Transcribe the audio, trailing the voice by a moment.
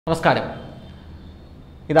നമസ്കാരം.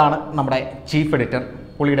 ഇതാണ് നമ്മുടെ ചീഫ് എഡിറ്റർ.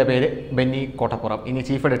 പുള്ളിയുടെ പേര് ബെന്നി കോട്ടപ്പുറം. ഇനി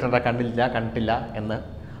ചീഫ് എഡിറ്ററെ കണ്ടിട്ടില്ല എന്ന്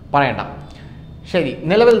പറയണ്ട. ശരി,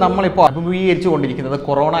 നിലവിൽ നമ്മളിപ്പോൾ അഭിമുഖീകരിച്ചു കൊണ്ടിരിക്കുന്നത്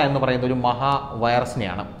കൊറോണ എന്ന് പറയുന്ന ഒരു മഹാ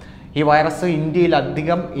വൈറസിനെയാണ്. ഈ വൈറസ്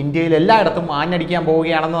ഇന്ത്യയിൽ എല്ലായിടത്തും ആഞ്ഞടിക്കാൻ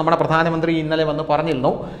പോവുകയാണെന്ന് നമ്മുടെ പ്രധാനമന്ത്രി ഇന്നലെ വന്ന്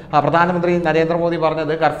പറഞ്ഞിരുന്നു. പ്രധാനമന്ത്രി നരേന്ദ്രമോദി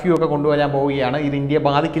പറഞ്ഞത് കർഫ്യൂ ഒക്കെ കൊണ്ടുവരാൻ പോവുകയാണ്, ഇത് ഇന്ത്യയെ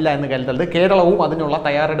ബാധിക്കില്ല എന്ന് കരുതരുത്, കേരളവും അതിനുള്ള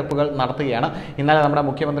തയ്യാറെടുപ്പുകൾ നടത്തുകയാണ്. ഇന്നലെ നമ്മുടെ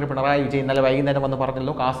മുഖ്യമന്ത്രി പിണറായി വിജയൻ ഇന്നലെ വൈകുന്നേരം വന്ന്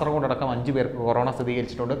പറഞ്ഞിരുന്നു, കാസർഗോഡ് അടക്കം 5 പേർക്ക് കൊറോണ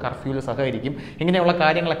സ്ഥിരീകരിച്ചിട്ടുണ്ട്, കർഫ്യൂവിൽ സഹകരിക്കും, ഇങ്ങനെയുള്ള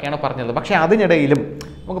കാര്യങ്ങളൊക്കെയാണ് പറഞ്ഞത്. പക്ഷേ അതിനിടയിലും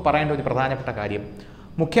നമുക്ക് പറയേണ്ട ഒരു പ്രധാനപ്പെട്ട കാര്യം,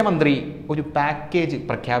 മുഖ്യമന്ത്രി ഒരു പാക്കേജ്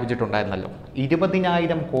പ്രഖ്യാപിച്ചിട്ടുണ്ടായിരുന്നല്ലോ.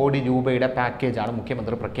 20,000 കോടി രൂപയുടെ പാക്കേജാണ്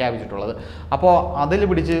മുഖ്യമന്ത്രി പ്രഖ്യാപിച്ചിട്ടുള്ളത്. അപ്പോൾ അതിൽ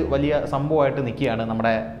പിടിച്ച് വലിയ സംഭവമായിട്ട് നിൽക്കുകയാണ്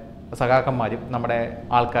നമ്മുടെ സഖാക്കന്മാരും നമ്മുടെ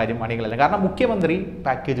ആൾക്കാരും അണികളെല്ലാം. കാരണം മുഖ്യമന്ത്രി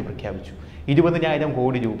പാക്കേജ് പ്രഖ്യാപിച്ചു, 20,000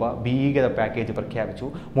 കോടി രൂപ ഭീകര പാക്കേജ് പ്രഖ്യാപിച്ചു.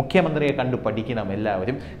 മുഖ്യമന്ത്രിയെ കണ്ടു പഠിക്കണം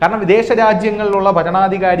എല്ലാവരും. കാരണം വിദേശ രാജ്യങ്ങളിലുള്ള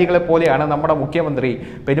ഭരണാധികാരികളെ പോലെയാണ് നമ്മുടെ മുഖ്യമന്ത്രി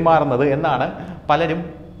പെരുമാറുന്നത് എന്നാണ് പലരും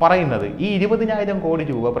പറയുന്നത്. ഈ 20,000 കോടി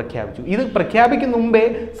രൂപ പ്രഖ്യാപിച്ചു. ഇത് പ്രഖ്യാപിക്കുന്ന മുമ്പേ,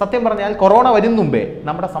 സത്യം പറഞ്ഞാൽ കൊറോണ വരും മുമ്പേ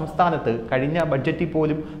നമ്മുടെ സംസ്ഥാനത്ത് കഴിഞ്ഞ ബഡ്ജറ്റിൽ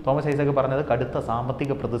പോലും തോമസ് ഐസക് പറഞ്ഞത് കടുത്ത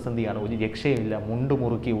സാമ്പത്തിക പ്രതിസന്ധിയാണ്, ഒരു രക്ഷയില്ല, മുണ്ടു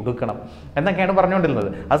മുറുക്കി ഉടുക്കണം എന്നൊക്കെയാണ്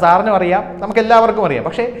പറഞ്ഞുകൊണ്ടിരുന്നത്. അത് സാറിനും അറിയാം, നമുക്ക് എല്ലാവർക്കും അറിയാം.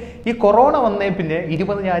 പക്ഷേ ഈ കൊറോണ വന്നേ പിന്നെ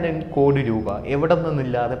 20,000 കോടി രൂപ എവിടെ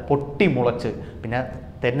നിന്നില്ലാതെ പൊട്ടിമുളച്ച്, പിന്നെ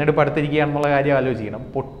തെരഞ്ഞെടുപ്പ് അടുത്തിരിക്കുകയാണെന്നുള്ള കാര്യം ആലോചിക്കണം,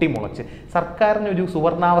 പൊട്ടിമുളച്ച് സർക്കാരിനൊരു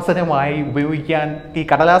സുവർണാവസരമായി ഉപയോഗിക്കാൻ ഈ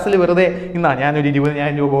കടലാസിൽ വെറുതെ ഞാനൊരു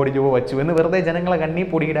 20,000 കോടി രൂപ വച്ചു എന്ന് വെറുതെ ജനങ്ങളെ കണ്ണി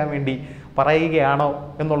പൊടിയിടാൻ വേണ്ടി പറയുകയാണോ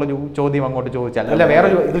എന്നുള്ളൊരു ചോദ്യം അങ്ങോട്ട് ചോദിച്ചാൽ, അല്ല വേറെ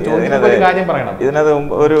ഇത് ചോദിക്കുന്ന ഒരു കാര്യം പറയണം. ഇതിനകത്ത്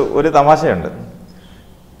ഒരു തമാശയുണ്ട്.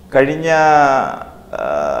 കഴിഞ്ഞ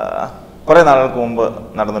കുറെ നാളുകൾക്ക് മുമ്പ്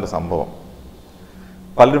നടന്നൊരു സംഭവം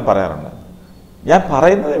പലരും പറയാറുണ്ട്, ഞാൻ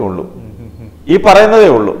പറയുന്നതേ ഉള്ളൂ, ഈ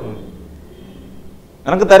പറയുന്നതേ ഉള്ളൂ,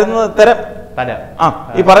 നിനക്ക് തരാം,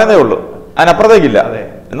 ഈ പറയുന്നതേ ഉള്ളൂ, അതിനപ്പുറത്തേക്കില്ല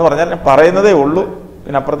എന്ന് പറഞ്ഞാൽ പറയുന്നതേ ഉള്ളൂ,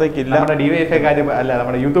 പിന്നെ അപ്പുറത്തേക്കില്ല.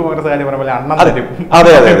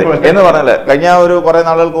 അതെ അതെ എന്ന് പറഞ്ഞാല് കഴിഞ്ഞ കുറെ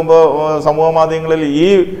നാളുകൾക്ക് മുമ്പ് സമൂഹ മാധ്യമങ്ങളിൽ ഈ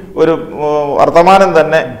ഒരു വർത്തമാനം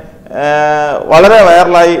തന്നെ വളരെ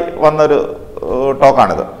വൈറലായി വന്നൊരു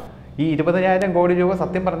ടോക്കാണിത്. ഈ 20,000 കോടി രൂപ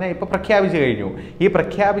സത്യം പറഞ്ഞാൽ ഇപ്പോൾ പ്രഖ്യാപിച്ചു കഴിഞ്ഞു. ഈ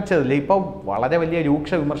പ്രഖ്യാപിച്ചതിൽ ഇപ്പോൾ വളരെ വലിയ രൂക്ഷ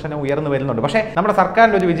വിമർശനം ഉയർന്നു വരുന്നുണ്ട്. പക്ഷേ നമ്മുടെ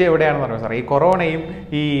സർക്കാരിൻ്റെ ഒരു വിജയം എവിടെയാണെന്ന് പറയുന്നത് സാർ, ഈ കൊറോണയും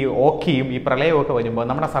ഈ ഓക്കിയും ഈ പ്രളയവും ഒക്കെ വരുമ്പോൾ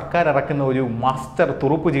നമ്മുടെ സർക്കാർ ഇറക്കുന്ന ഒരു മാസ്റ്റർ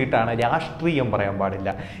തുറുപ്പ് ചീട്ടാണ് രാഷ്ട്രീയം പറയാൻ പാടില്ല.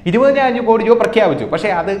 20,000 കോടി രൂപ പ്രഖ്യാപിച്ചു,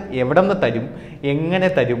 പക്ഷേ അത് എവിടെ നിന്ന് തരും, എങ്ങനെ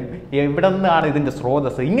തരും, എവിടെ നിന്നാണ് ഇതിൻ്റെ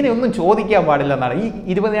സ്രോതസ്, ഇങ്ങനെയൊന്നും ചോദിക്കാൻ പാടില്ല എന്നാണ്.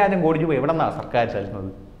 ഈ 20,000 കോടി രൂപ എവിടെ നിന്നാണ് സർക്കാർ തരുന്നത്,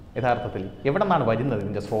 യഥാർത്ഥത്തിൽ എവിടെ നിന്നാണ് വരുന്നത്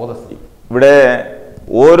ഇതിൻ്റെ സ്രോതസ്? ഇവിടെ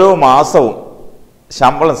ഓരോ മാസവും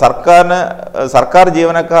ശമ്പളം സർക്കാർ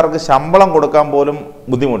ജീവനക്കാർക്ക് ശമ്പളം കൊടുക്കാൻ പോലും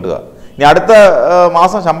ബുദ്ധിമുട്ടുക. ഇനി അടുത്ത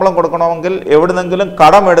മാസം ശമ്പളം കൊടുക്കണമെങ്കിൽ എവിടുന്നെങ്കിലും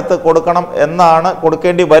കടമെടുത്ത് കൊടുക്കണം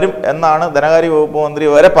കൊടുക്കേണ്ടി വരും എന്നാണ് ധനകാര്യ വകുപ്പ് മന്ത്രി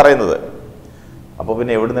വരെ പറയുന്നത്. അപ്പോൾ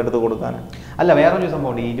പിന്നെ എവിടുന്ന് എടുത്ത് കൊടുക്കാൻ? അല്ല, വേറൊരു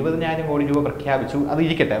സംഭവമുണ്ട്. 20,000 കോടി രൂപ പ്രഖ്യാപിച്ചു, അത്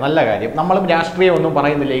ഇരിക്കട്ടെ, നല്ല കാര്യം. നമ്മളും രാഷ്ട്രീയം ഒന്നും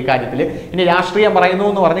പറയുന്നില്ല ഈ കാര്യത്തിൽ. ഇനി രാഷ്ട്രീയം പറയുന്നു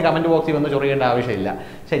എന്ന് പറഞ്ഞ് കമൻറ്റ് ബോക്സിൽ വന്ന് ചൊറിയേണ്ട ആവശ്യമില്ല.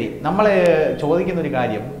 ശരി, നമ്മൾ ചോദിക്കുന്ന ഒരു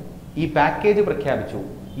കാര്യം, ഈ പാക്കേജ് പ്രഖ്യാപിച്ചു,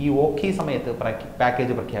 ഈ ഓക്കി സമയത്ത്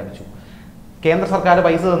പാക്കേജ് പ്രഖ്യാപിച്ചു, കേന്ദ്ര സർക്കാർ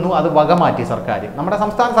പൈസ തന്നു, അത് വക മാറ്റി സർക്കാർ, നമ്മുടെ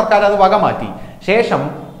സംസ്ഥാന സർക്കാർ അത് വക മാറ്റി. ശേഷം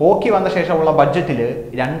ഓക്കി വന്ന ശേഷമുള്ള ബഡ്ജറ്റിൽ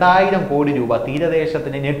 2,000 കോടി രൂപ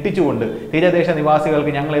തീരദേശത്തിന് ഞെട്ടിച്ചുകൊണ്ട്, തീരദേശ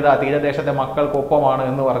നിവാസികൾക്ക് ഞങ്ങളിതാ തീരദേശത്തെ മക്കൾക്കൊപ്പമാണ്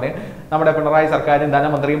എന്ന് പറഞ്ഞ് നമ്മുടെ പിണറായി സർക്കാരും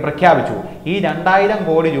ധനമന്ത്രിയും പ്രഖ്യാപിച്ചു. ഈ 2,000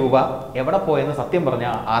 കോടി രൂപ എവിടെ പോയെന്ന് സത്യം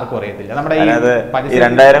പറഞ്ഞാൽ ആർക്കും അറിയത്തില്ല. നമ്മുടെ ഈ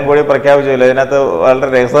 2,000 കോടി പ്രഖ്യാപിച്ചില്ല, ഇതിനകത്ത്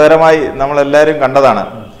വളരെ രസകരമായി നമ്മളെല്ലാവരും കണ്ടതാണ്.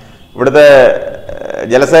 ഇവിടുത്തെ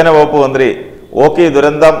ജലസേന വകുപ്പ് മന്ത്രി ഓക്കി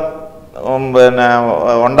ദുരന്തം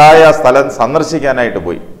ഉണ്ടായ സ്ഥലം സന്ദർശിക്കാനായിട്ട്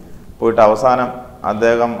പോയിട്ട് അവസാനം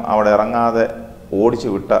അദ്ദേഹം അവിടെ ഇറങ്ങാതെ ഓടിച്ചു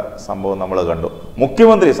വിട്ട സംഭവം നമ്മൾ കണ്ടു.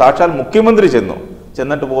 സാക്ഷാൽ മുഖ്യമന്ത്രി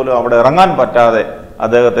ചെന്നിട്ട് പോലും അവിടെ ഇറങ്ങാൻ പറ്റാതെ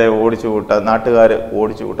അദ്ദേഹത്തെ നാട്ടുകാർ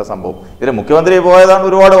ഓടിച്ചു വിട്ട സംഭവം. ഇതിന് മുഖ്യമന്ത്രി പോയതാണ്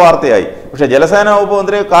ഒരുപാട് വാർത്തയായി. പക്ഷെ ജലസേന വകുപ്പ്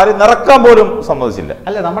മന്ത്രി കാര്യം നിറക്കാൻ പോലും സമ്മതിച്ചില്ല.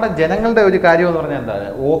 അല്ല, നമ്മുടെ ജനങ്ങളുടെ ഒരു കാര്യം എന്ന് പറഞ്ഞാൽ എന്താണ്,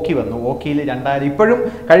 ഓക്കി വന്നു, ഓക്കിയിൽ 2,000, ഇപ്പോഴും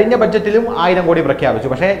കഴിഞ്ഞ ബഡ്ജറ്റിലും 1,000 കോടി പ്രഖ്യാപിച്ചു.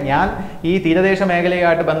 പക്ഷേ ഞാൻ ഈ തീരദേശ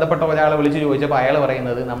മേഖലയായിട്ട് ബന്ധപ്പെട്ട ഒരാളെ വിളിച്ചു ചോദിച്ചപ്പോൾ അയാൾ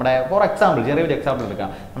പറയുന്നത്, നമ്മുടെ ഫോർ എക്സാമ്പിൾ, ചെറിയൊരു എക്സാമ്പിൾ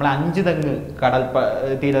എടുക്കാം, നമ്മളെ 5 തെങ്ങ്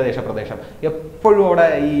തീരദേശ പ്രദേശം എപ്പോഴും അവിടെ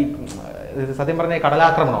ഈ സത്യം പറഞ്ഞ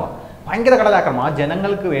കടലാക്രമണമാണ്, ഭയങ്കര കടലാക്രമണം. ആ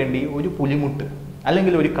ജനങ്ങൾക്ക് വേണ്ടി ഒരു പുലിമുട്ട്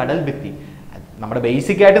അല്ലെങ്കിൽ ഒരു കടൽ ഭിത്തി നമ്മുടെ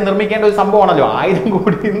ബേസിക് ആയിട്ട് നിർമ്മിക്കേണ്ട ഒരു സംഭവമാണല്ലോ. 1,000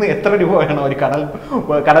 കോടിയിൽ നിന്ന് എത്ര രൂപ വേണം ഒരു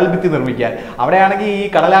കടൽ ഭിത്തി നിർമ്മിക്കാൻ? അവിടെയാണെങ്കിൽ ഈ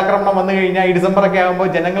കടലാക്രമണം വന്നു കഴിഞ്ഞാൽ ഈ ഡിസംബറൊക്കെ ആകുമ്പോൾ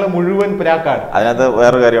ജനങ്ങൾ മുഴുവൻ പിരാക്കാണ്. അതിനകത്ത്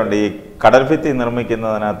വേറൊരു കാര്യമുണ്ട്, ഈ കടൽ ഭിത്തി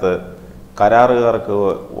നിർമ്മിക്കുന്നതിനകത്ത് കരാറുകാർക്ക്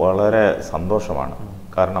വളരെ സന്തോഷമാണ്.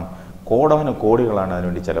 കാരണം കോടികളാണ്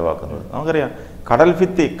അതിനുവേണ്ടി ചെലവാക്കുന്നത്. നമുക്കറിയാം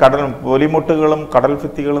പൊലിമുട്ടുകളും കടൽ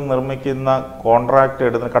ഭിത്തികളും നിർമ്മിക്കുന്ന കോൺട്രാക്ട്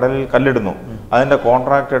എടുത്ത് കടലിൽ കല്ലിടുന്നു. അതിൻ്റെ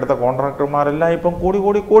കോൺട്രാക്ട് എടുത്ത കോൺട്രാക്ടർമാരെല്ലാം ഇപ്പം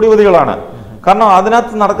കോടിപതികളാണ്. കാരണം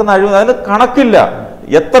അതിനകത്ത് നടക്കുന്ന അഴിമതി അതിന് കണക്കില്ല.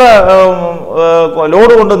 എത്ര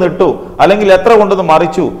ലോഡ് കൊണ്ടുവന്ന് ഇട്ടു, അല്ലെങ്കിൽ എത്ര കൊണ്ടുവന്ന്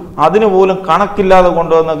മറിച്ചു, അതിന് പോലും കണക്കില്ലാതെ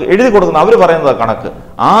കൊണ്ടുവന്ന് എഴുതി കൊടുക്കുന്ന അവർ പറയുന്നത് കണക്ക്.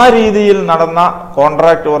 ആ രീതിയിൽ നടന്ന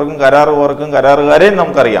കോൺട്രാക്ട് വർക്കും കരാറുകാരെയും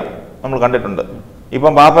നമുക്കറിയാം, നമ്മൾ കണ്ടിട്ടുണ്ട്.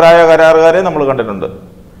 ഇപ്പം പാപ്പരായ കരാറുകാരെയും നമ്മൾ കണ്ടിട്ടുണ്ട്.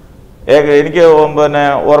 എനിക്ക് പിന്നെ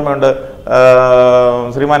ഓർമ്മയുണ്ട്,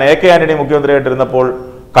 ശ്രീമാൻ AK ആന്റണി മുഖ്യമന്ത്രിയായിട്ടിരുന്നപ്പോൾ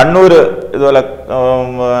കണ്ണൂർ ഇതുപോലെ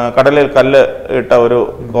കടലിൽ കല്ല് ഇട്ട ഒരു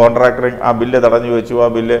കോൺട്രാക്ടർ ആ ബില്ല് തടഞ്ഞു വെച്ചു.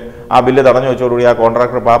 ആ ബില്ല് തടഞ്ഞു വെച്ചതോടുകൂടി ആ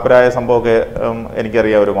കോൺട്രാക്ടർ പാപ്പരായ സംഭവമൊക്കെ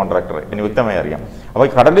എനിക്കറിയാം, ഒരു കോൺട്രാക്ടറെ എനിക്ക് വ്യക്തമായി അറിയാം. അപ്പോൾ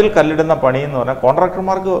കടലിൽ കല്ലിടുന്ന പണി എന്ന് പറഞ്ഞാൽ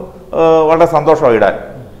കോൺട്രാക്ടർമാർക്ക് വളരെ സന്തോഷമാണ് ഇടാൻ.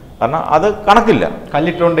 കാരണം അത് കണക്കില്ല,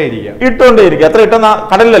 ഇട്ടുകൊണ്ടേയിരിക്കും. എത്ര ഇട്ടെന്ന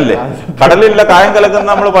കടലിലല്ലേ, കടലില്ല കായം കലക്കുന്ന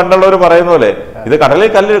നമ്മൾ പണ്ടുള്ളവർ പറയുന്ന പോലെ ഇത്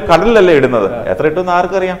കടലിലല്ലേ ഇടുന്നത്, എത്ര ഇട്ടെന്ന്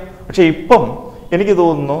ആർക്കറിയാം. പക്ഷെ ഇപ്പം എനിക്ക്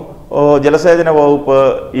തോന്നുന്നു ജലസേചന വകുപ്പ്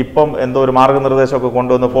ഇപ്പം എന്തോ ഒരു മാർഗനിർദ്ദേശമൊക്കെ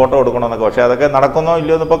കൊണ്ടുവന്ന് ഫോട്ടോ എടുക്കണമെന്നൊക്കെ. പക്ഷെ അതൊക്കെ നടക്കുന്നോ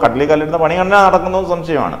ഇല്ലയോ എന്ന് ഇപ്പോൾ കടലിൽ കല്ലിടുന്ന പണി തന്നെ നടക്കുന്നോ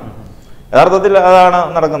സംശയമാണ്. യഥാർത്ഥത്തിൽ അതാണ്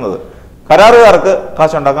നടക്കുന്നത്. കരാറുകാർക്ക്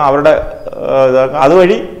കാശുണ്ടാക്കാം, അവരുടെ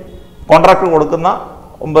അതുവഴി കോൺട്രാക്ടർ കൊടുക്കുന്ന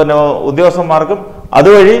പിന്നെ ഉദ്യോഗസ്ഥന്മാർക്കും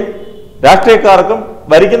അതുവഴി രാഷ്ട്രീയക്കാർക്കും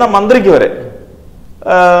ഭരിക്കുന്ന മന്ത്രിക്ക് വരെ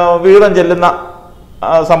വിഹിതം ചെല്ലുന്ന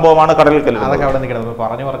സംഭവമാണ് കടലിൽ കല്ലിടുന്നത്. അതൊക്കെ അവിടെ നിൽക്കുന്നത്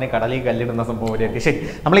പറഞ്ഞ് കടലിൽ കല്ലിടുന്ന സംഭവം. ശരി,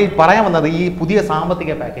 നമ്മൾ ഈ പറയാൻ വന്നത് ഈ പുതിയ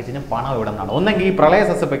സാമ്പത്തിക പാക്കേജിന് പണം എവിടെ നിന്നാണ്? ഒന്നെങ്കിൽ ഈ പ്രളയ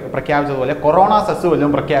സെസ് പ്രഖ്യാപിച്ചതുപോലെ കൊറോണ സെസ്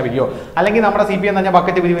വല്ലതും പ്രഖ്യാപിക്കുകയോ, അല്ലെങ്കിൽ നമ്മുടെ CPM തന്നെ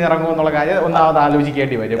ബക്കറ്റ് പിരിവിന് ഇറങ്ങുമോ എന്നുള്ള കാര്യം ഒന്നാമത്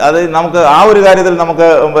ആലോചിക്കേണ്ടി വരും. അത് നമുക്ക് ആ ഒരു കാര്യത്തിൽ നമുക്ക്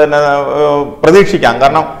പിന്നെ പ്രതീക്ഷിക്കാം.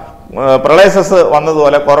 കാരണം പ്രളയ സെസ്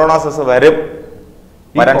വന്നതുപോലെ കൊറോണ സെസ്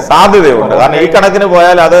വരാൻ സാധ്യതയുണ്ട്. കാരണം ഈ കണക്കിന്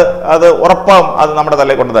പോയാൽ അത് ഉറപ്പാണ്, അത് നമ്മുടെ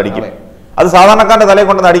തലയിൽ കൊണ്ട് അടിക്കും. അത് സാധാരണക്കാരന്റെ തലയിൽ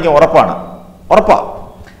കൊണ്ട് അടിക്കും, ഉറപ്പാണ്.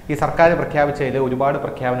 ഈ സർക്കാർ പ്രഖ്യാപിച്ചതിൽ ഒരുപാട്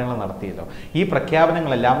പ്രഖ്യാപനങ്ങൾ നടത്തിയല്ലോ. ഈ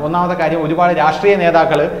പ്രഖ്യാപനങ്ങളെല്ലാം ഒന്നാമത്തെ കാര്യം, ഒരുപാട് രാഷ്ട്രീയ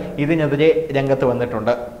നേതാക്കൾ ഇതിനെതിരെ രംഗത്ത്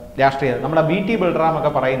വന്നിട്ടുണ്ട്. നമ്മുടെ BT ബൽറാം ഒക്കെ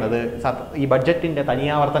പറയുന്നത് ഈ ബഡ്ജറ്റിന്റെ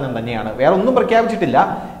തനിയാവർത്തനം തന്നെയാണ്, വേറെ ഒന്നും പ്രഖ്യാപിച്ചിട്ടില്ല.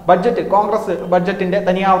 കോൺഗ്രസ് ബഡ്ജറ്റിന്റെ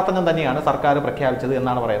തനിയാവർത്തനം തന്നെയാണ് സർക്കാർ പ്രഖ്യാപിച്ചത്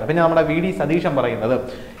എന്നാണ് പറയുന്നത്. പിന്നെ നമ്മുടെ VD സതീശൻ പറയുന്നത്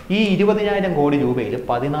ഈ 20,000 കോടി രൂപയിൽ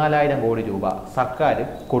 14,000 കോടി രൂപ സർക്കാർ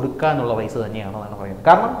കൊടുക്കാനുള്ള പൈസ തന്നെയാണെന്നാണ് പറയുന്നത്.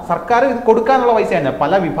 കാരണം സർക്കാർ ഇത് കൊടുക്കാനുള്ള പൈസ തന്നെ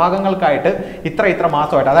പല വിഭാഗങ്ങൾക്കായിട്ട് ഇത്ര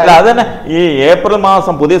മാസമായിട്ട്, അതായത് അതന്നെ ഈ ഏപ്രിൽ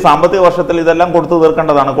മാസം പുതിയ സാമ്പത്തിക വർഷത്തിൽ ഇതെല്ലാം കൊടുത്തു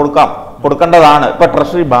തീർക്കേണ്ടതാണ്, കൊടുക്കേണ്ടതാണ്. ഇപ്പൊ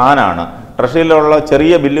ട്രഷറി ബാനാണ്. ട്രഷറിയിലുള്ള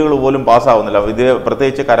ചെറിയ ബില്ലുകൾ പോലും പാസ്സാവുന്നില്ല. ഇത്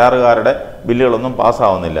പ്രത്യേകിച്ച് കരാറുകാരുടെ ബില്ലുകളൊന്നും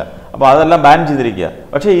പാസ്സാവുന്നില്ല. അപ്പോൾ അതെല്ലാം ബാൻ ചെയ്തിരിക്കുക.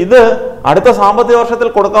 പക്ഷേ ഇത് അടുത്ത സാമ്പത്തിക വർഷത്തിൽ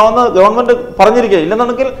കൊടുക്കാമെന്ന് ഗവൺമെന്റ് പറഞ്ഞിരിക്കുക.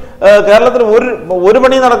 ഇല്ലെന്നുണ്ടെങ്കിൽ കേരളത്തിൽ ഒരു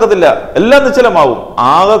പണി നടക്കത്തില്ല, എല്ലാം നിശ്ചലമാവും.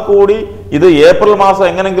 ആകെ കൂടി ഇത് ഏപ്രിൽ മാസം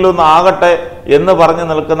എങ്ങനെങ്കിലും ഒന്ന് ആകട്ടെ എന്ന് പറഞ്ഞു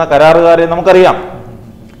നിൽക്കുന്ന കരാറുകാരെ നമുക്കറിയാം.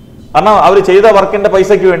 കാരണം അവർ ചെയ്ത വർക്കിന്റെ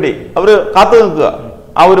പൈസയ്ക്ക് വേണ്ടി അവർ കാത്തു നിൽക്കുക,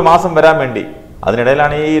 ആ ഒരു മാസം വരാൻ വേണ്ടി.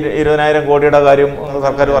 അതിനിടയിലാണ് ഈ 20,000 കോടിയുടെ കാര്യം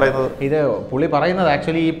സർക്കാർ പറയുന്നത്. ഇത് പുള്ളി പറയുന്നത്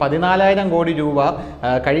ആക്ച്വലി ഈ 14,000 കോടി രൂപ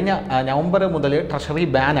കഴിഞ്ഞ നവംബർ മുതൽ ട്രഷറി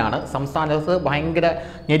ബാനാണ്. സംസ്ഥാനത്ത് ഭയങ്കര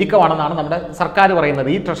ഞെരുക്കമാണെന്നാണ് നമ്മുടെ സർക്കാർ പറയുന്നത്.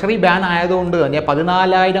 ഈ ട്രഷറി ബാൻ ആയതുകൊണ്ട് തന്നെ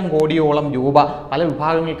 14,000 കോടിയോളം രൂപ പല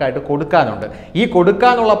വിഭാഗങ്ങൾക്കായിട്ട് കൊടുക്കാനുണ്ട്. ഈ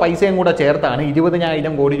കൊടുക്കാനുള്ള പൈസയും കൂടെ ചേർത്താണ്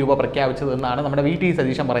 20,000 കോടി രൂപ പ്രഖ്യാപിച്ചത് എന്നാണ് നമ്മുടെ VT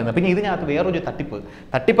സതീശൻ പറയുന്നത്. പിന്നെ ഇതിനകത്ത് വേറൊരു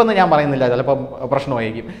തട്ടിപ്പെന്ന് ഞാൻ പറയുന്നില്ല, ചിലപ്പം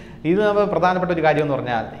പ്രശ്നമായിരിക്കും. ഇത് പ്രധാനപ്പെട്ട ഒരു കാര്യം എന്ന്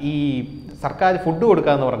പറഞ്ഞാൽ, ഈ സർക്കാർ ഫുഡ്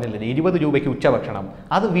കൊടുക്കാന്ന് പറഞ്ഞില്ലേ 20 രൂപയ്ക്ക് ഉച്ചഭക്ഷണം,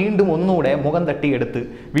 അത് വീണ്ടും ഒന്നുകൂടെ മുഖം തട്ടിയെടുത്ത്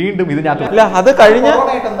വീണ്ടും ഇതിനകത്ത്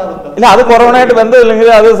അത് കൊറോണയായിട്ട് ബന്ധമില്ലെങ്കിൽ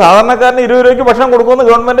അത് സാധാരണക്കാരന് 20 രൂപയ്ക്ക് ഭക്ഷണം കൊടുക്കുമെന്ന്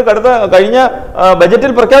ഗവൺമെന്റ് കഴിഞ്ഞ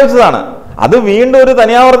ബജറ്റിൽ പ്രഖ്യാപിച്ചതാണ്. അത് വീണ്ടും ഒരു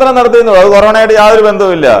തനിയാവർത്തനം നടത്തിയിരുന്നു. അത് കൊറോണയായിട്ട് യാതൊരു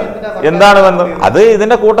ബന്ധവുമില്ല. എന്താണ് ബന്ധം? അത്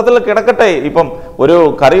ഇതിന്റെ കൂട്ടത്തിൽ കിടക്കട്ടെ. ഇപ്പം ഒരു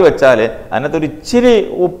കറി വെച്ചാല് അതിനകത്ത് ഒരു ഇച്ചിരി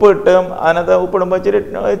ഉപ്പിട്ട് അതിനകത്ത് ഉപ്പിടുമ്പോൾ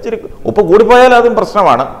ഇച്ചിരി ഉപ്പ് കൂടിപ്പോയാൽ അതും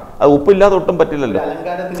പ്രശ്നമാണ്. അത് ഉപ്പില്ലാതെ ഒട്ടും പറ്റില്ലല്ലോ.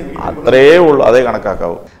 അത്രേ ഉള്ളൂ, അതേ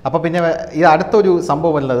കണക്കാക്കാവൂ. അപ്പൊ പിന്നെ ഇത് അടുത്തൊരു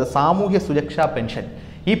സംഭവം ഉള്ളത് സാമൂഹ്യ സുരക്ഷാ പെൻഷൻ.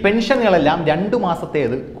 ഈ പെൻഷനുകളെല്ലാം 2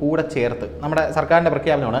 മാസത്തേത് കൂടെ ചേർത്ത് നമ്മുടെ സർക്കാരിന്റെ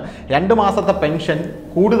പ്രഖ്യാപനമാണ് 2 മാസത്തെ പെൻഷൻ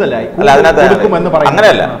കൂടുതലായി കൊടുക്കുമെന്ന് പറയുന്നത്.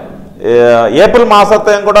 അങ്ങനെയല്ല, ഏപ്രിൽ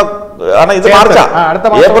മാസത്തെയും കൂടെ ആണ് ഇത് മാർച്ചാ,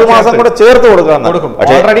 ഏപ്രിൽ മാസം കൂടെ ചേർത്ത് കൊടുക്കണം.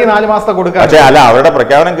 ഓൾറെഡി 4 മാസത്തെ കൊടുക്കാം. പക്ഷേ അല്ല, അവരുടെ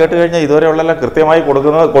പ്രഖ്യാപനം കേട്ട് കഴിഞ്ഞാൽ ഇതുവരെയുള്ള കൃത്യമായി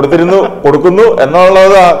കൊടുക്കുന്നു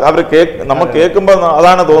എന്നുള്ളത് നമ്മൾ കേൾക്കുമ്പോൾ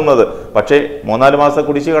അതാണ് തോന്നുന്നത്. പക്ഷേ 3-4 മാസം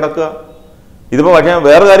കുടിശ്ശിക കിടക്കുക. ഇതിപ്പോ പക്ഷേ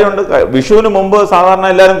വേറെ കാര്യമുണ്ട്. വിഷുവിന് മുമ്പ് സാധാരണ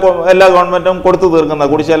എല്ലാ ഗവൺമെന്റും കൊടുത്തു തീർക്കുന്ന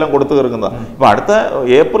കുടിശ്ശികയെല്ലാം കൊടുത്തു തീർക്കുന്നത്. ഇപ്പൊ അടുത്ത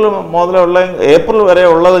ഏപ്രിൽ വരെ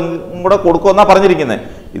ഉള്ളതും കൂടെ കൊടുക്കുമെന്നാ പറഞ്ഞിരിക്കുന്നത്.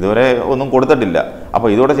 ഇതുവരെ ഒന്നും കൊടുത്തിട്ടില്ല. അപ്പൊ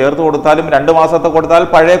ഇതോടെ ചേർത്ത് കൊടുത്താലും 2 മാസത്തെ കൊടുത്താൽ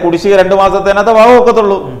പഴയ കുടിശ്ശിക 2 മാസത്തേനകത്ത്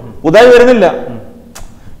ഭാഗമൊക്കത്തുള്ളൂ. ഉദായി വരുന്നില്ല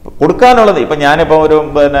കൊടുക്കാനുള്ളത്. ഇപ്പൊ ഞാനിപ്പോ ഒരു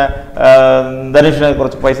ധനുഷിന്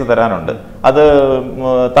കുറച്ച് പൈസ തരാനുണ്ട്, അത്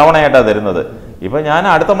തവണയായിട്ടാണ് തരുന്നത്. ഇപ്പൊ ഞാൻ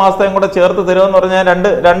അടുത്ത മാസത്തെയും കൂടെ ചേർത്ത് തരുമെന്ന് പറഞ്ഞാൽ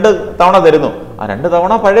രണ്ട് തവണ തരുന്നു. ആ 2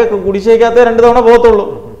 തവണ പഴയ കുടിശ്ശേക്കാത്ത 2 തവണ പോകത്തുള്ളൂ.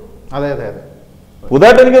 അതെ അതെ അതെ,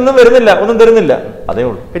 പുതുതായിട്ട് എനിക്കൊന്നും വരുന്നില്ല, ഒന്നും തരുന്നില്ല, അതേ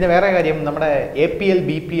ഉള്ളൂ. പിന്നെ വേറെ കാര്യം, നമ്മുടെ APL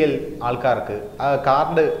BPL ആൾക്കാർക്ക്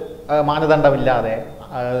കാർഡ് മാനദണ്ഡമില്ലാതെ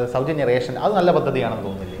സൗജന്യ റേഷൻ, അത് നല്ല പദ്ധതിയാണെന്ന്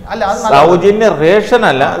തോന്നുന്നില്ലേ? അല്ല, സൗജന്യ റേഷൻ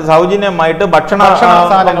അല്ല, സൗജന്യമായിട്ട് ഭക്ഷണ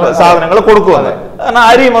സാധനങ്ങൾ കൊടുക്കുമെന്ന്,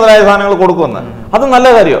 അരി മുതലായ സാധനങ്ങൾ കൊടുക്കുമെന്ന്. അത് നല്ല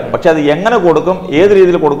കാര്യമാണ്. പക്ഷെ അത് എങ്ങനെ കൊടുക്കും, ഏത്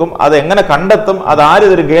രീതിയിൽ കൊടുക്കും, അത് എങ്ങനെ കണ്ടെത്തും, അത് ആര്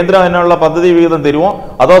തരും? കേന്ദ്രം എന്നുള്ള പദ്ധതി വിഹിതം തരുമോ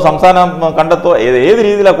അതോ സംസ്ഥാനം കണ്ടെത്തുമോ? ഏത്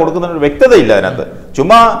രീതിയിലാണ് കൊടുക്കുന്നതിനൊരു വ്യക്തതയില്ല അതിനകത്ത്.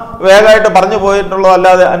 ചുമ്മാ വേഗമായിട്ട് പറഞ്ഞു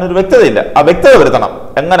പോയിട്ടുള്ളതല്ലാതെ അതിനൊരു വ്യക്തതയില്ല. ആ വ്യക്തത വരുത്തണം.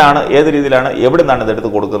 എങ്ങനെയാണ്, ഏത് രീതിയിലാണ്, എവിടെ നിന്നാണ്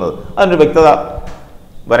ഇതെടുത്ത് കൊടുക്കുന്നത്, അതിനൊരു വ്യക്തത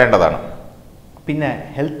വരേണ്ടതാണ്. പിന്നെ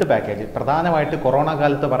ഹെൽത്ത് പാക്കേജ്, പ്രധാനമായിട്ട് കൊറോണ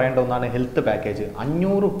കാലത്ത് പറയേണ്ട ഒന്നാണ് ഹെൽത്ത് പാക്കേജ്.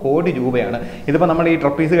 500 കോടി രൂപയാണ്. ഇതിപ്പോൾ നമ്മൾ ഈ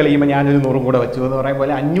ട്രപ്പീസ് കളിയുമ്പോൾ ഞാനൊരു 100 കൂടെ വെച്ചു എന്ന് പറയും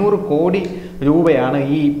പോലെ 500 കോടി രൂപയാണ്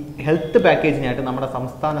ഈ ഹെൽത്ത് പാക്കേജിനായിട്ട് നമ്മുടെ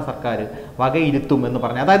സംസ്ഥാന സർക്കാർ വകയിരുത്തും എന്ന്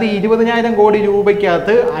പറഞ്ഞു. അതായത് 20,000 കോടി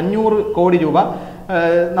രൂപയ്ക്കകത്ത് 500 കോടി രൂപ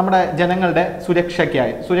നമ്മുടെ ജനങ്ങളുടെ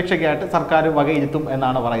സുരക്ഷയ്ക്കായിട്ട് സർക്കാർ വകയിരുത്തും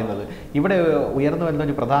എന്നാണ് പറയുന്നത്. ഇവിടെ ഉയർന്നു വരുന്ന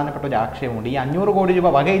ഒരു പ്രധാനപ്പെട്ട ഒരു ആക്ഷേപമുണ്ട്. ഈ 500 കോടി രൂപ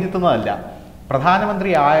വകയിരുത്തുന്നതല്ല, പ്രധാനമന്ത്രി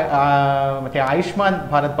മറ്റേ ആയുഷ്മാൻ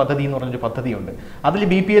ഭാരത് പദ്ധതി എന്ന് പറഞ്ഞൊരു പദ്ധതിയുണ്ട്. അതിൽ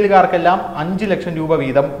BPLകാർക്കെല്ലാം 5 ലക്ഷം രൂപ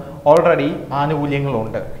വീതം ഓൾറെഡി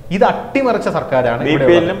ആനുകൂല്യങ്ങളുണ്ട്. ഇത് അട്ടിമറിച്ച സർക്കാരാണ്.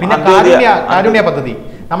 പിന്നെ കാരുണ്യ പദ്ധതി,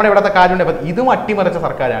 നമ്മുടെ ഇവിടുത്തെ കാരുണ്യ പദ്ധതി, ഇതും അട്ടിമറിച്ച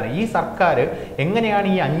സർക്കാരാണ്. ഈ സർക്കാർ എങ്ങനെയാണ്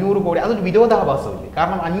ഈ 500 കോടി, അതൊരു വിരോധാഭാസമില്ല.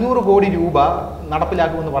 കാരണം 500 കോടി രൂപ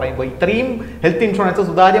നടപ്പിലാക്കുമെന്ന് പറയുമ്പോൾ ഇത്രയും ഹെൽത്ത് ഇൻഷുറൻസ്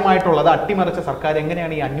സുതാര്യമായിട്ടുള്ളത് അട്ടിമറിച്ച സർക്കാർ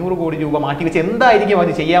എങ്ങനെയാണ് ഈ 500 കോടി രൂപ മാറ്റിവെച്ച് എന്തായിരിക്കും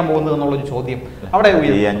അത് ചെയ്യാൻ പോകുന്നത് എന്നുള്ളൊരു ചോദ്യം അവിടെ.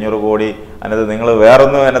 ഈ 500 കോടി അതിനകത്ത് നിങ്ങൾ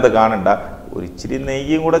വേറൊന്നും അതിനകത്ത് കാണണ്ട, ഒരു ഇച്ചിരി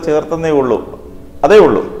നെയ്യും കൂടെ ചേർത്തന്നേ ഉള്ളൂ, അതേ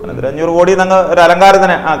ഉള്ളൂ. അതിനകത്ത് 500 കോടി നിങ്ങൾ ഒരു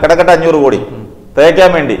അലങ്കാരത്തിന് കിടക്കട്ടെ, 500 കോടി തേക്കാൻ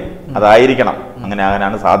വേണ്ടി അതായിരിക്കണം, അങ്ങനെ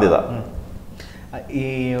ആകാനാണ് സാധ്യത. ഈ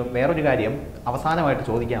വേറൊരു കാര്യം അവസാനമായിട്ട്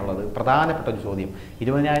ചോദിക്കാനുള്ളത്, പ്രധാനപ്പെട്ട ഒരു ചോദ്യം,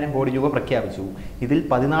 20,000 കോടി രൂപ പ്രഖ്യാപിച്ചു. ഇതിൽ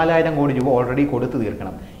 14,000 കോടി രൂപ ഓൾറെഡി കൊടുത്തു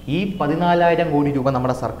തീർക്കണം. ഈ 14,000 കോടി രൂപ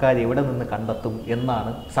നമ്മുടെ സർക്കാർ എവിടെ നിന്ന് കണ്ടെത്തും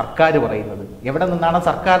എന്നാണ് സർക്കാർ പറയുന്നത്. എവിടെ നിന്നാണ്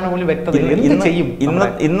സർക്കാരിന് പോലും വ്യക്തത? എന്ത് ചെയ്യും?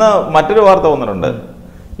 ഇന്ന് മറ്റൊരു വാർത്ത വന്നിട്ടുണ്ട്.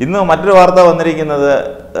 മറ്റൊരു വാർത്ത വന്നിരിക്കുന്നത്,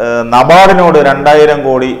 നബാർഡിനോട് 2,000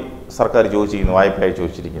 കോടി സർക്കാർ ചോദിച്ചിരിക്കുന്നു, വായ്പയായി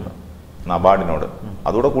ചോദിച്ചിരിക്കുന്നു നബാർഡിനോട്.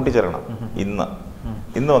 അതുകൂടെ കൂട്ടിച്ചേരണം. ഇന്ന്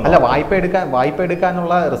അല്ല, വായ്പ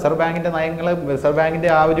എടുക്കാനുള്ള റിസർവ് ബാങ്കിന്റെ നയങ്ങൾ, റിസർവ് ബാങ്കിന്റെ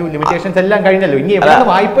ആ ഒരു ലിമിറ്റേഷൻസ് എല്ലാം കഴിഞ്ഞല്ലോ. ഇനി എവിടെ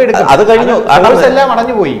വായ്പ എടുക്കും? അത് കഴിഞ്ഞു, എല്ലാം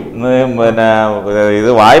അടഞ്ഞുപോയി. പിന്നെ ഇത്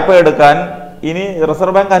വായ്പ എടുക്കാൻ ഇനി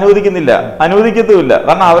റിസർവ് ബാങ്ക് അനുവദിക്കത്തുമില്ല.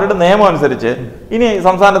 കാരണം അവരുടെ നിയമം അനുസരിച്ച് ഇനി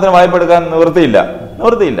സംസ്ഥാനത്തിന് വായ്പ എടുക്കാൻ നിവൃത്തിയില്ല.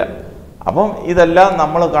 അപ്പം ഇതെല്ലാം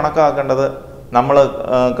നമ്മൾ കണക്കാക്കേണ്ടത്, നമ്മൾ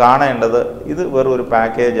കാണേണ്ടത് ഇത് വെറും ഒരു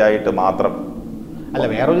പാക്കേജ് ആയിട്ട് മാത്രം അല്ല.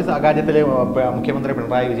 വേറൊരു കാര്യത്തിൽ മുഖ്യമന്ത്രി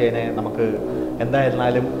പിണറായി വിജയനെ നമുക്ക്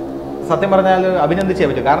എന്തായിരുന്നാലും സത്യം പറഞ്ഞാൽ അഭിനന്ദിച്ചേ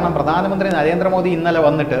പറ്റും. കാരണം പ്രധാനമന്ത്രി നരേന്ദ്രമോദി ഇന്നലെ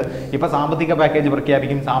വന്നിട്ട് ഇപ്പൊ സാമ്പത്തിക പാക്കേജ്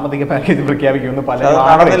പ്രഖ്യാപിക്കും എന്ന് പലരും,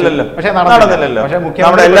 പക്ഷെ നടന്നില്ലല്ലോ. പക്ഷെ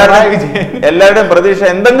മുഖ്യമന്ത്രി എല്ലാവരുടെയും പ്രതീക്ഷ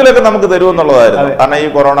എന്തെങ്കിലുമൊക്കെ നമുക്ക് തരുമെന്നുള്ളതായിരുന്നു. കാരണം ഈ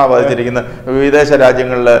കൊറോണ ബാധിച്ചിരിക്കുന്ന വിദേശ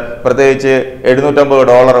രാജ്യങ്ങളിൽ പ്രത്യേകിച്ച്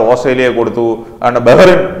 $750 ഓസ്ട്രേലിയ കൊടുത്തു,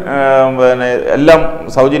 ബഹ്റിൻ പിന്നെ എല്ലാം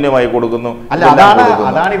സൗജന്യമായി കൊടുക്കുന്നു.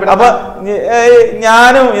 അപ്പൊ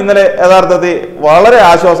ഞാനും ഇന്നലെ യഥാർത്ഥത്തിൽ വളരെ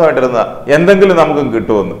ആശ്വാസമായിട്ടിരുന്ന എന്തെങ്കിലും നമുക്കും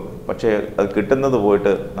കിട്ടുമെന്ന്. പക്ഷേ അത് കിട്ടുന്നത്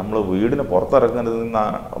പോയിട്ട് നമ്മൾ വീടിന്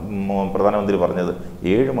പുറത്തിറങ്ങരുതെന്നാണ് പ്രധാനമന്ത്രി പറഞ്ഞത്.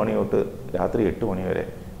 7 മണി തൊട്ട് രാത്രി 8 മണി വരെ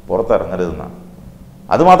പുറത്തിറങ്ങരുതെന്നാണ്.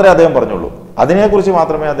 അത് മാത്രമേ അദ്ദേഹം പറഞ്ഞുള്ളൂ. അതിനെക്കുറിച്ച്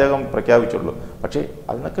മാത്രമേ അദ്ദേഹം പ്രഖ്യാപിച്ചുള്ളൂ. പക്ഷേ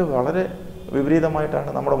അതിനൊക്കെ വളരെ വിപരീതമായിട്ടാണ്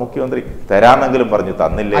നമ്മുടെ മുഖ്യമന്ത്രി തരാന്നെങ്കിലും പറഞ്ഞു,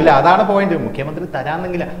 തന്നില്ല. അല്ല, അതാണ് പോയിന്റ്. മുഖ്യമന്ത്രി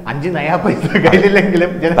തരാന്നെങ്കിലും 5 നയാ പൈസ കയ്യിലില്ലെങ്കിലും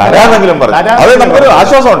തരാന്നെങ്കിലും പറഞ്ഞു. അത് നമുക്കൊരു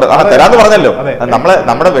ആശ്വാസമുണ്ട്. തരാന്ന് പറഞ്ഞല്ലോ,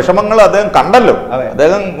 നമ്മുടെ വിഷമങ്ങൾ അദ്ദേഹം കണ്ടല്ലോ.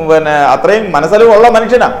 അദ്ദേഹം പിന്നെ അത്രയും മനസ്സലിവുള്ള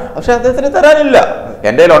മനുഷ്യനാ. പക്ഷെ അദ്ദേഹത്തിന് തരാനില്ല.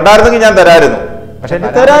 എന്റെ കയ്യിൽ ഉണ്ടായിരുന്നെങ്കിൽ ഞാൻ തരായിരുന്നു, പക്ഷെ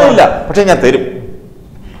എനിക്ക് തരാനില്ല. പക്ഷെ ഞാൻ തരും.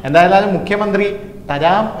 എന്തായാലും മുഖ്യമന്ത്രി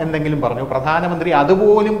തരാം എന്തെങ്കിലും പറഞ്ഞു, പ്രധാനമന്ത്രി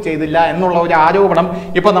അതുപോലും ചെയ്തില്ല എന്നുള്ള ഒരു ആരോപണം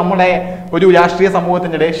ഇപ്പൊ നമ്മുടെ ഒരു രാഷ്ട്രീയ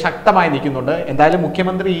സമൂഹത്തിനിടെ ശക്തമായി നിൽക്കുന്നുണ്ട്. എന്തായാലും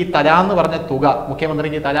മുഖ്യമന്ത്രി ഈ തരാന്ന് പറഞ്ഞ തുക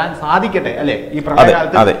മുഖ്യമന്ത്രിക്ക് തരാൻ സാധിക്കട്ടെ, അല്ലെ? ഈ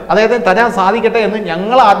പ്രളയകാലത്ത് അതായത് തരാൻ സാധിക്കട്ടെ എന്ന്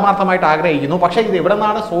ഞങ്ങൾ ആത്മാർത്ഥമായിട്ട് ആഗ്രഹിക്കുന്നു. പക്ഷെ ഇത് എവിടെ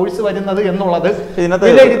നിന്നാണ് സോഴ്സ് വരുന്നത് എന്നുള്ളത്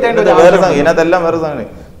ഇതിനകത്തെല്ലാം വേറെ സാധനം.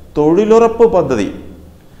 തൊഴിലുറപ്പ് പദ്ധതി,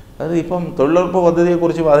 അത് ഇപ്പം തൊഴിലുറപ്പ് പദ്ധതിയെ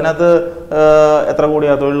കുറിച്ച് അതിനകത്ത് എത്ര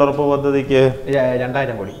കോടിയാ തൊഴിലുറപ്പ് പദ്ധതിക്ക്?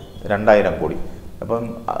 2,000 കോടി. അപ്പം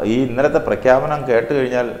ഈ ഇന്നലത്തെ പ്രഖ്യാപനം കേട്ട്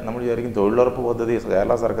കഴിഞ്ഞാൽ നമ്മൾ വിചാരിക്കും തൊഴിലുറപ്പ് പദ്ധതി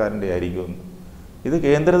കേരള സർക്കാരിൻ്റെ ആയിരിക്കും. ഇത്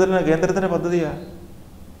കേന്ദ്രത്തിന്റെ പദ്ധതിയാ.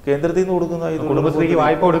 കേന്ദ്രത്തിൽ നിന്ന് കൊടുക്കുന്ന കുടുംബശ്രീക്ക്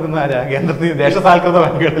വായ്പ കൊടുക്കുന്ന ദേശസാൽകൃത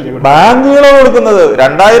ബാങ്കുകളാണ് കൊടുക്കുന്നത്.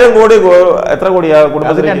 2,000 കോടി. എത്ര കോടിയാ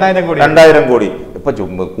കുടുംബശ്രീ? 2,000 കോടി. 2,000 കോടി. ഇപ്പം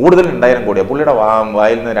കൂടുതൽ 2000 കോടിയാണ് പുള്ളിയുടെ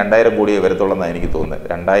വായിൽ നിന്ന് 2000 കോടിയെ വരത്തുള്ളതെന്നാണ് എനിക്ക് തോന്നുന്നത്.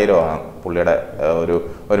 2000 ആണ് പുള്ളിയുടെ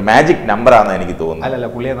ഒരു മാജിക് നമ്പറാണെന്ന് എനിക്ക് തോന്നുന്നത്. അല്ലല്ല,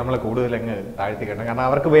 പുള്ളിയെ നമ്മൾ കൂടുതൽ അങ്ങ് താഴ്ത്തി കിട്ടണം, കാരണം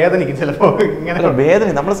അവർക്ക് വേദനിക്കും ചിലപ്പോൾ ഇങ്ങനെ വേദന.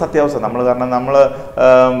 നമ്മൾ സത്യാവസ്ഥ കാരണം നമ്മൾ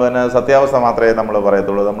പിന്നെ സത്യാവസ്ഥ മാത്രമേ നമ്മൾ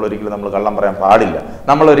പറയത്തുള്ളൂ. നമ്മളൊരിക്കലും നമ്മൾ കള്ളം പറയാൻ പാടില്ല,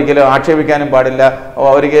 നമ്മളൊരിക്കലും ആക്ഷേപിക്കാനും പാടില്ല,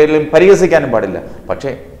 ഒരിക്കലും പരിഹസിക്കാനും പാടില്ല.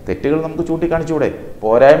 പക്ഷേ തെറ്റുകൾ നമുക്ക് ചൂണ്ടിക്കാണിച്ചൂടെ,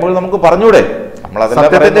 പോരായ്മകൾ നമുക്ക് പറഞ്ഞൂടെ?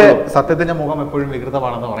 സത്യത്തിന്റെ മുഖം എപ്പോഴും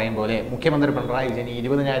വികൃതമാണെന്ന് പറയും പോലെ മുഖ്യമന്ത്രി പിണറായി വിജയൻ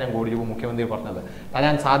 20,000 കോടി രൂപ മുഖ്യമന്ത്രി പറഞ്ഞത്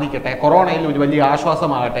തരാൻ സാധിക്കട്ടെ, കൊറോണയിൽ ഒരു വലിയ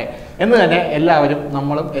ആശ്വാസമാകട്ടെ എന്ന് തന്നെ എല്ലാവരും,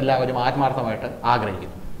 നമ്മളും എല്ലാവരും ആത്മാർത്ഥമായിട്ട്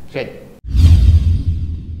ആഗ്രഹിക്കുന്നു. ശരി.